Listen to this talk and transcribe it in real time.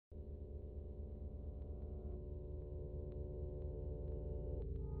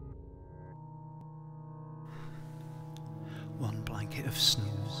blanket of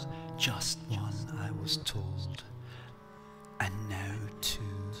snow, just one I was told, and now 2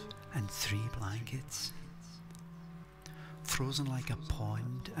 and 3 blankets. Frozen like a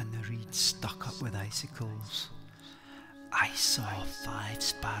pond and the reeds stuck up with icicles. I saw 5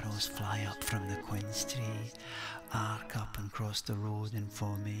 sparrows fly up from the quince tree, arc up and cross the road in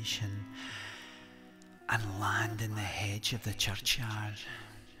formation, and land in the hedge of the churchyard.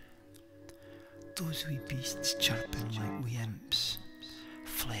 Those wee beasts chirping like wee imps,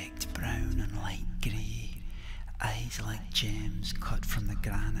 flecked brown and light grey, eyes like gems cut from the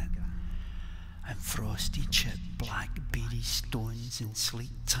granite, and frosty chipped black beady stones in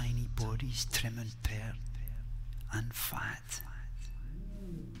sleek tiny bodies trim and pert and fat.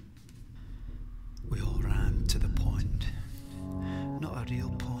 We all ran to the pond. Not a real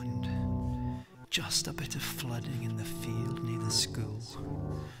pond, just a bit of flooding in the field near the school,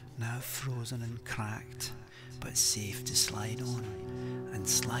 now frozen and cracked, but safe to slide on, and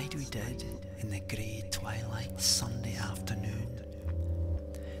slide we did in the grey twilight Sunday afternoon.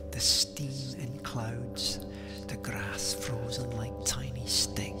 The steam in clouds, the grass frozen like tiny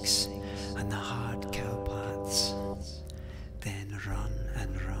sticks, and the hard cow paths. Then run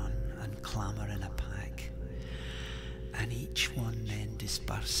and clamour in a pack, and each one then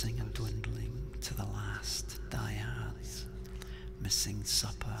dispersing and dwindling to the last diehards, missing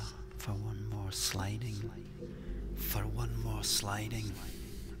supper for one more sliding,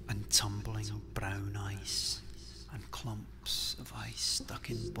 and tumbling brown ice, and clumps of ice stuck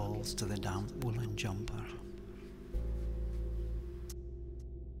in balls to the damp woolen jumper.